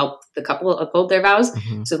or help the couple uphold their vows.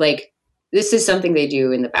 Mm-hmm. So this is something they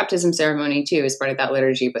do in the baptism ceremony too, as part of that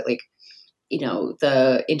liturgy. But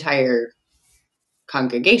the entire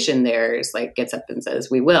congregation there is gets up and says,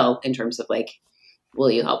 we will, in terms of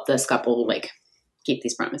will you help this couple keep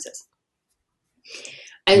these promises?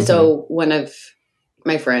 And mm-hmm. So one of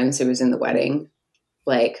my friends who was in the wedding,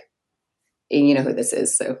 and you know who this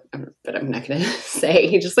is, but I'm not going to say,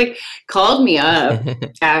 he just called me up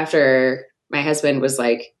after my husband was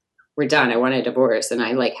we're done. I want a divorce. And I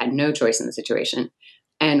had no choice in the situation,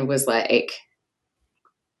 and was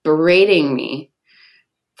berating me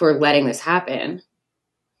for letting this happen.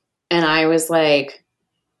 And I was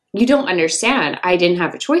you don't understand. I didn't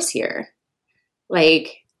have a choice here.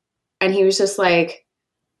 And he was just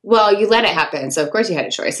well, you let it happen. So of course you had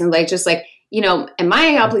a choice. And and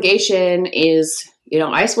my obligation is,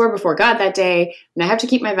 I swore before God that day, and I have to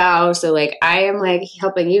keep my vow. So I am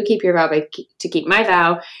helping you keep your vow to keep my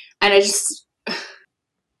vow. And I just,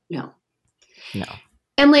 no.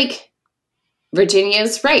 And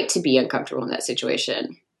Virginia's right to be uncomfortable in that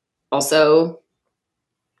situation. Also,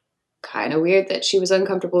 kind of weird that she was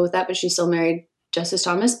uncomfortable with that, but she still married Justice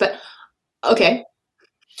Thomas. But okay.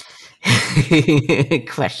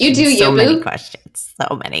 Questions. You do, so many questions.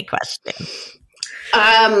 So many questions.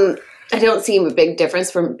 I don't see a big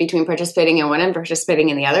difference between participating in one and participating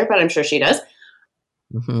in the other, but I'm sure she does.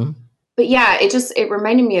 Mm-hmm. But yeah, it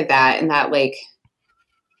reminded me of that, and that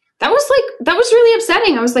that was really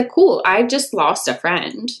upsetting. I was cool, I just lost a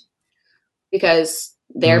friend because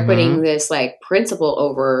they're mm-hmm. putting this principle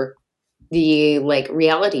over the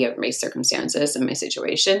reality of my circumstances and my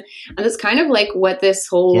situation. And that's kind of what this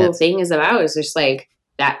whole thing is about, is just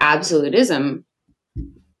that absolutism.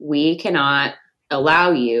 We cannot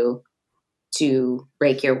allow you to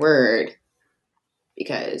break your word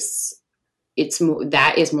because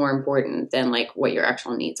that is more important than what your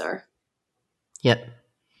actual needs are. Yep.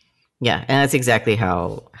 Yeah. And that's exactly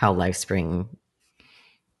how LifeSpring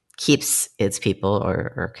keeps its people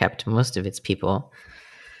or kept most of its people,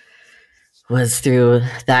 was through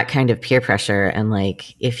that kind of peer pressure. And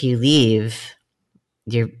if you leave,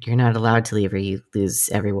 you're not allowed to leave, or you lose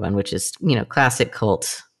everyone, which is, classic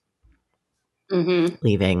cult mm-hmm.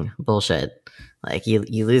 leaving bullshit.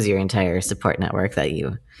 You lose your entire support network that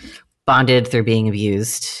you bonded through being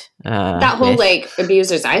abused. That whole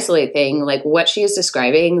abusers isolate thing, what she is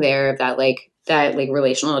describing there, that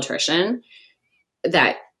relational attrition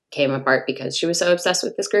that came apart because she was so obsessed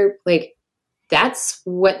with this group. That's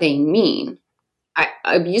what they mean.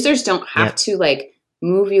 Abusers don't have to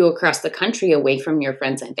move you across the country away from your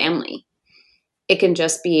friends and family. it can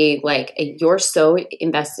just be like you're so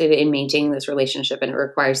invested in maintaining this relationship and it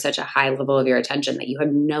requires such a high level of your attention that you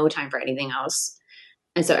have no time for anything else.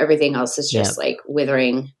 And so everything else is just like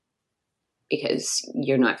withering because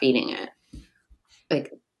you're not feeding it.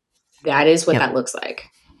 Like that is what that looks like.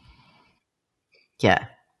 Yeah.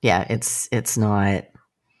 Yeah. It's not,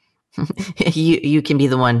 you can be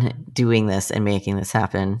the one doing this and making this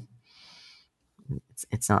happen.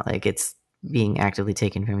 It's not like it's being actively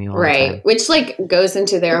taken from you all the time. Which like goes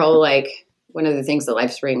into their whole, like, one of the things that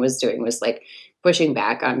LifeSpring was doing was like pushing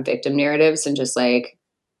back on victim narratives and just like,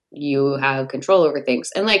 you have control over things.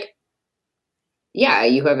 And like, yeah,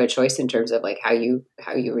 you have a choice in terms of like how you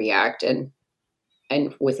react and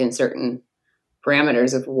within certain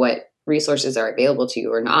parameters of what resources are available to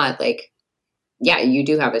you or not. Like, yeah, you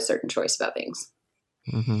do have a certain choice about things.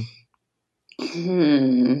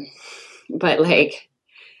 But like,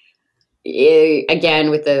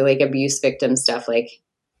 again, with the like abuse victim stuff, like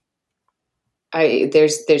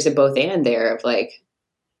there's a both and there of like,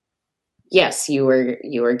 yes, you were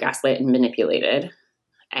gaslit and manipulated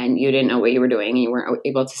and you didn't know what you were doing and you weren't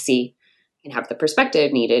able to see and have the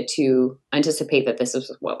perspective needed to anticipate that this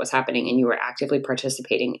is what was happening and you were actively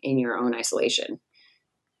participating in your own isolation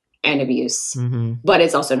and abuse. But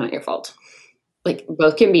it's also not your fault. Like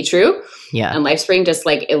both can be true. Yeah. And LifeSpring just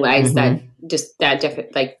like elides that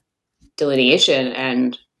like delineation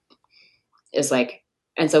and is like,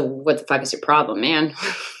 and so what the fuck is your problem, man?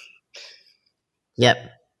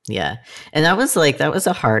 Yep. Yeah. And that was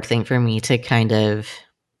a hard thing for me to kind of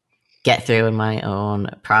get through in my own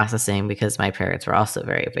processing because my parents were also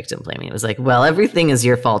very victim blaming. It was like, well, everything is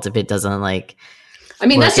your fault if it doesn't like, I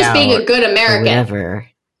mean, that's just being a good American. Whatever.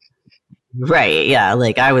 Right. Yeah.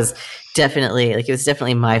 Like it was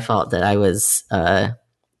definitely my fault that I was,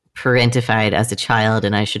 parentified as a child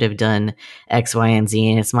and I should have done X, Y, and Z.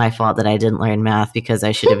 And it's my fault that I didn't learn math because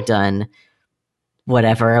I should have done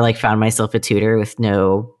whatever, like found myself a tutor with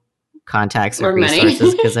no contacts or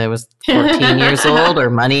resources because I was 14 years old or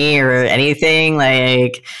money or anything,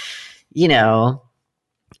 like, you know.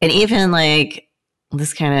 And even like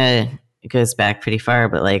this kind of goes back pretty far,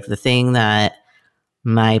 but like the thing that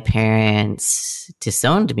my parents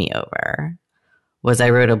disowned me over was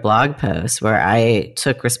I wrote a blog post where I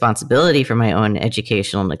took responsibility for my own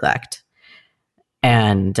educational neglect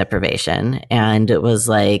and deprivation. And it was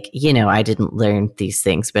like, you know, I didn't learn these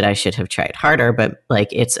things, but I should have tried harder. But like,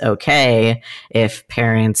 it's okay if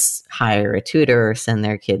parents hire a tutor or send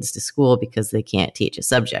their kids to school because they can't teach a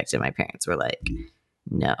subject. And my parents were like,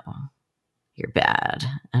 no, you're bad.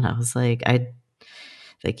 And I was like,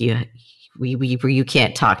 you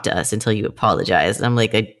can't talk to us until you apologize. And I'm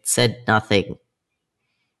like, I said nothing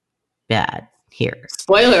bad here.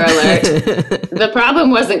 Spoiler alert. The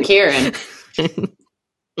problem wasn't Kieran.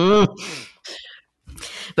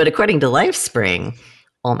 But according to LifeSpring,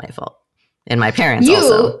 all my fault. And my parents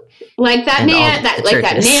also. Like that man,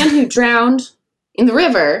 that man who drowned in the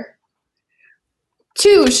river,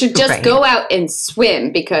 too, should just go out and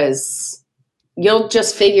swim because you'll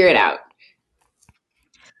just figure it out.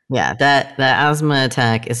 Yeah, that asthma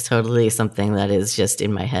attack is totally something that is just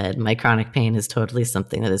in my head. My chronic pain is totally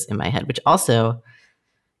something that is in my head, which also,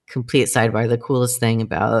 complete sidebar, the coolest thing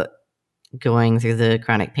about going through the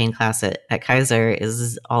chronic pain class at Kaiser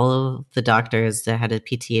is all of the doctors that had a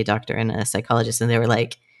PTA doctor and a psychologist, and they were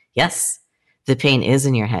like, yes, the pain is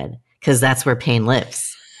in your head because that's where pain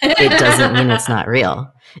lives. It doesn't mean it's not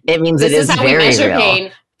real. It means it is very real.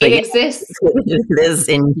 Pain. It exists. It is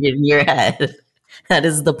in your head. That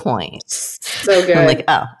is the point. So good. I'm like,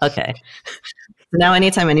 oh, okay. Now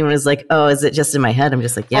anytime anyone is like, oh, is it just in my head? I'm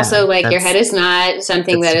just like, yeah. Also, like, your head is not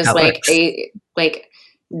something that is like a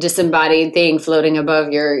disembodied thing floating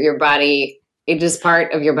above your body. It is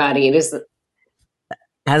part of your body. It is.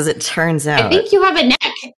 As it turns out. I think you have a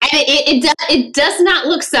neck. And it does not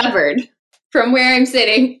look severed from where I'm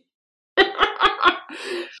sitting.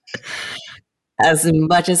 As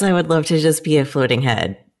much as I would love to just be a floating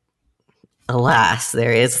head, alas,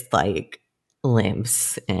 there is like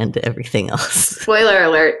limbs and everything else. Spoiler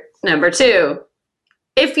alert, number 2.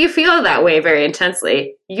 If you feel that way very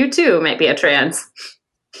intensely, you too might be a trans.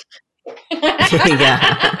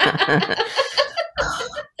 Yeah.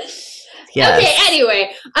 Yes. Okay,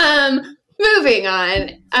 anyway, moving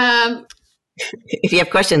on. If you have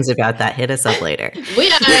questions about that, hit us up later. We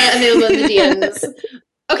are available in the DMs.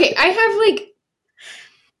 Okay, I have like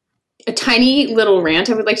a tiny little rant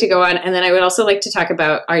I would like to go on, and then I would also like to talk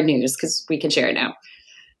about our news because we can share it now.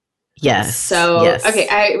 Yes. So, yes. Okay,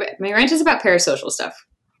 my rant is about parasocial stuff.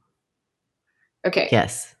 Okay.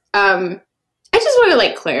 Yes. I just want to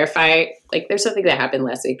like clarify, like there's something that happened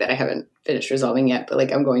last week that I haven't finished resolving yet, but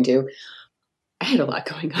like I'm going to. I had a lot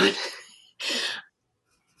going on.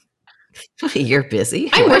 You're busy?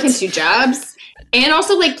 I'm What? working 2 jobs and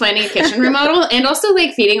also like planning a kitchen remodel and also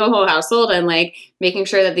like feeding a whole household and like making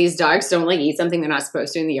sure that these dogs don't like eat something they're not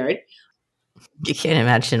supposed to in the yard. You can't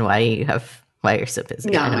imagine why you're so busy.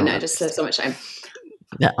 No, just have so much time.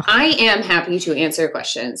 No. I am happy to answer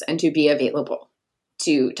questions and to be available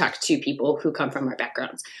to talk to people who come from our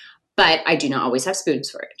backgrounds, but I do not always have spoons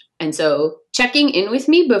for it. And so checking in with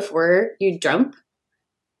me before you jump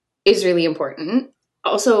is really important.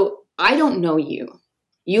 Also, I don't know you.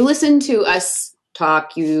 You listen to us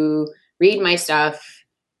talk, you read my stuff,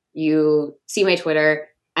 you see my Twitter,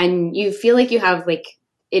 and you feel like you have like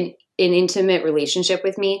an intimate relationship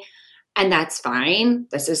with me. And that's fine.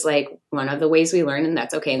 This is like one of the ways we learn, and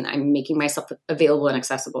that's okay. And I'm making myself available and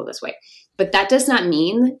accessible this way. But that does not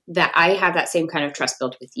mean that I have that same kind of trust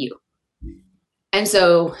built with you. And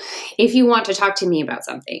so if you want to talk to me about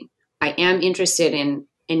something, I am interested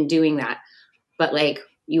in doing that. But like,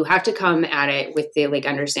 you have to come at it with the like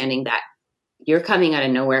understanding that you're coming out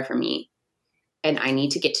of nowhere for me and I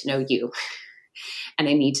need to get to know you and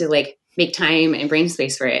I need to like make time and brain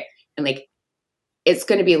space for it. And like, it's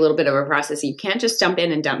going to be a little bit of a process. You can't just jump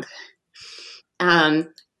in and dump.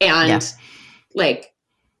 Like,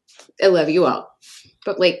 I love you all,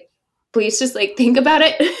 but like, please just like think about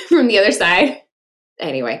it from the other side.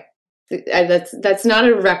 Anyway, that's not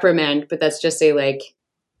a reprimand, but that's just a like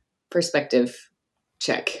perspective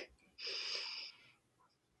check.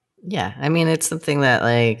 Yeah, I mean, it's something that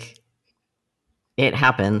like it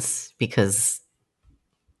happens because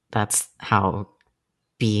that's how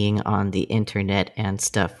being on the internet and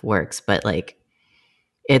stuff works. But like,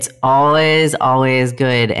 it's always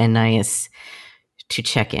good and nice to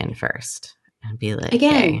check in first and be like,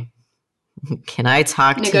 again, hey, can I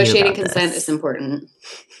talk to you negotiating about consent this? is important.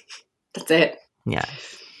 That's it. Yeah,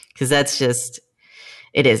 because that's just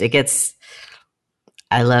it is. It gets.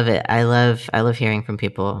 I love it. I love hearing from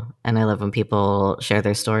people, and I love when people share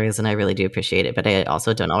their stories, and I really do appreciate it. But I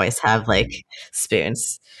also don't always have like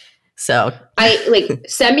spoons. So I like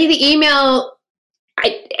send me the email.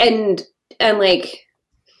 And like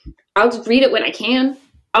I'll just read it when I can.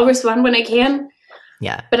 I'll respond when I can.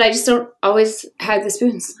 Yeah. But I just don't always have the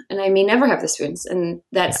spoons, and I may never have the spoons, and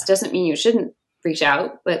that doesn't mean you shouldn't reach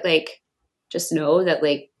out. But like, just know that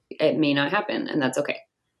like it may not happen, and that's okay.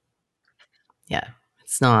 Yeah.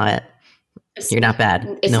 It's not. You're not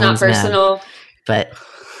bad. It's not personal. Mad, but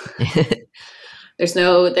there's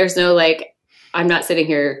no like. I'm not sitting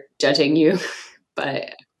here judging you,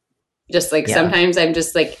 but just like sometimes I'm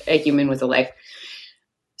just like a human with a life.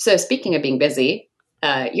 So speaking of being busy,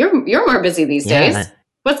 you're more busy these days.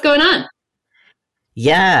 What's going on?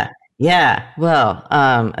 Yeah. Well,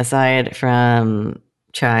 aside from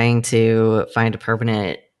trying to find a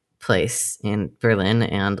permanent place in Berlin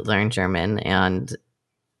and learn German and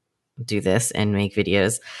do this and make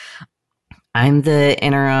videos, I'm the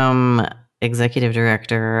interim executive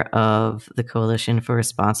director of the Coalition for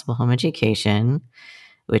Responsible Home Education,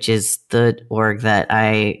 which is the org that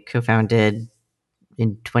I co-founded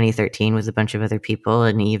in 2013 with a bunch of other people,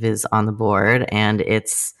 and Eve is on the board, and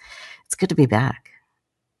it's good to be back.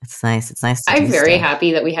 It's nice. It's nice to I'm very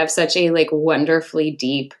happy that we have such a like wonderfully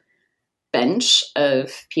deep bench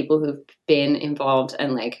of people who've been involved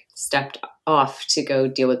and like stepped off to go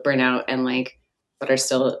deal with burnout and like but are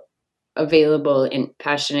still available and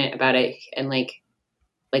passionate about it, and like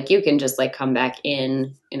you can just like come back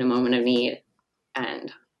in a moment of need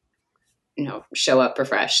and show up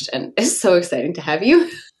refreshed, and it's so exciting to have you.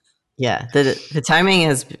 Yeah, the timing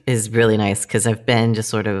is really nice because I've been just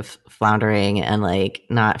sort of floundering and like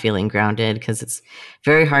not feeling grounded, because it's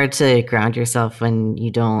very hard to ground yourself when you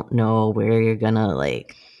don't know where you're gonna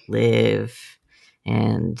like live,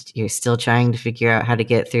 and you're still trying to figure out how to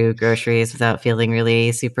get through groceries without feeling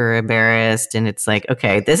really super embarrassed. And it's like,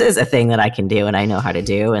 okay, this is a thing that I can do and I know how to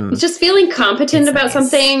do. And just feeling competent about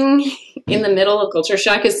something in the middle of culture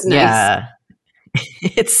shock is nice. Yeah.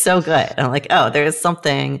 It's so good. I'm like, oh, there is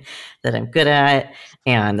something that I'm good at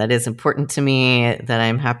and that is important to me that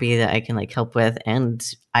I'm happy that I can like help with. And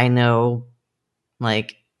I know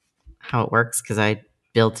like how it works because I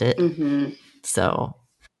built it. Mm-hmm. So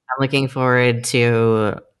I'm looking forward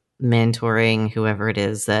to mentoring whoever it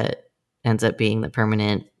is that ends up being the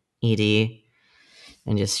permanent ED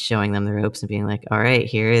and just showing them the ropes and being like, all right,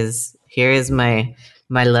 here is my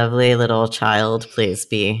lovely little child. Please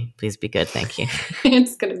be good. Thank you.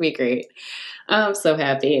 It's going to be great. I'm so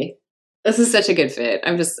happy. This is such a good fit.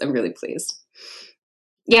 I'm really pleased.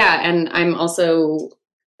 Yeah. And I'm also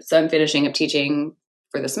So I'm finishing up teaching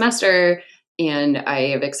for the semester, and I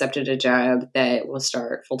have accepted a job that will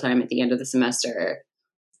start full-time at the end of the semester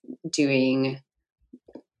doing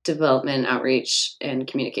development, outreach, and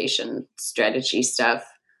communication strategy stuff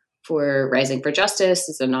for Rising for Justice.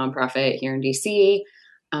 It's a nonprofit here in DC.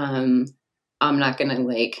 I'm not going to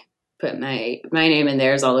like put my name and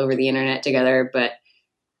theirs all over the internet together, but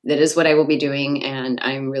that is what I will be doing. And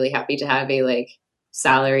I'm really happy to have a like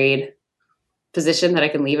salaried position that I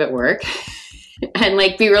can leave at work and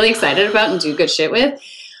like be really excited about and do good shit with.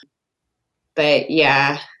 But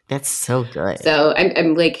yeah. That's so good. So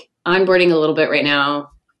I'm like onboarding a little bit right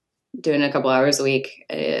now, doing a couple hours a week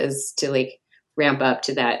is to like ramp up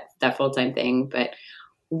to that full-time thing. But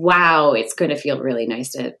wow, it's going to feel really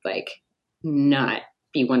nice to like not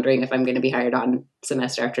be wondering if I'm going to be hired on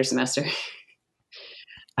semester after semester.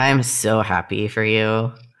 I'm so happy for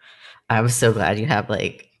you. I'm so glad you have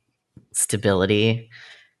like stability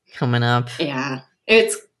coming up. Yeah,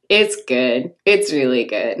 it's good. It's really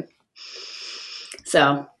good.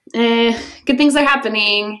 So good things are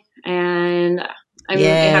happening, and I'm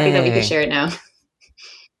happy that we can share it now.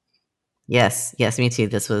 Yes, me too.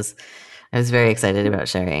 I was very excited about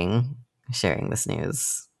sharing this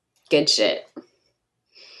news. Good shit.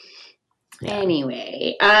 Yeah.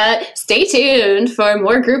 Anyway, stay tuned for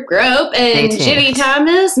more Group Grope and Ginny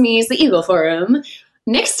Thomas meets the Eagle Forum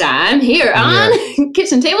next time here on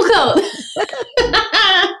Kitchen Table Cult.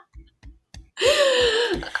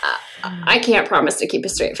 I can't promise to keep a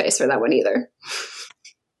straight face for that one either.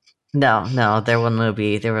 No, there will not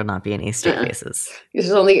be any straight faces. There's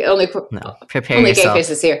only prepare only yourself. gay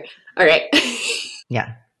faces here. All right.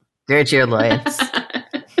 Yeah, gird your loins.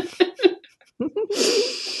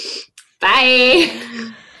 Bye.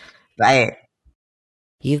 Bye.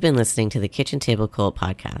 You've been listening to the Kitchen Table Cult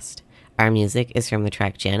podcast. Our music is from the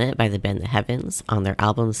track Janet by the Bend the Heavens on their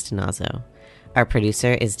album Stenazo. Our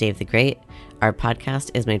producer is Dave the Great. Our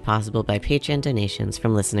podcast is made possible by Patreon donations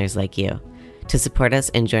from listeners like you. To support us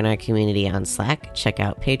and join our community on Slack, check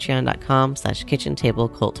out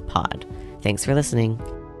patreon.com/kitchentablecultpod. Thanks for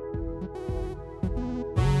listening.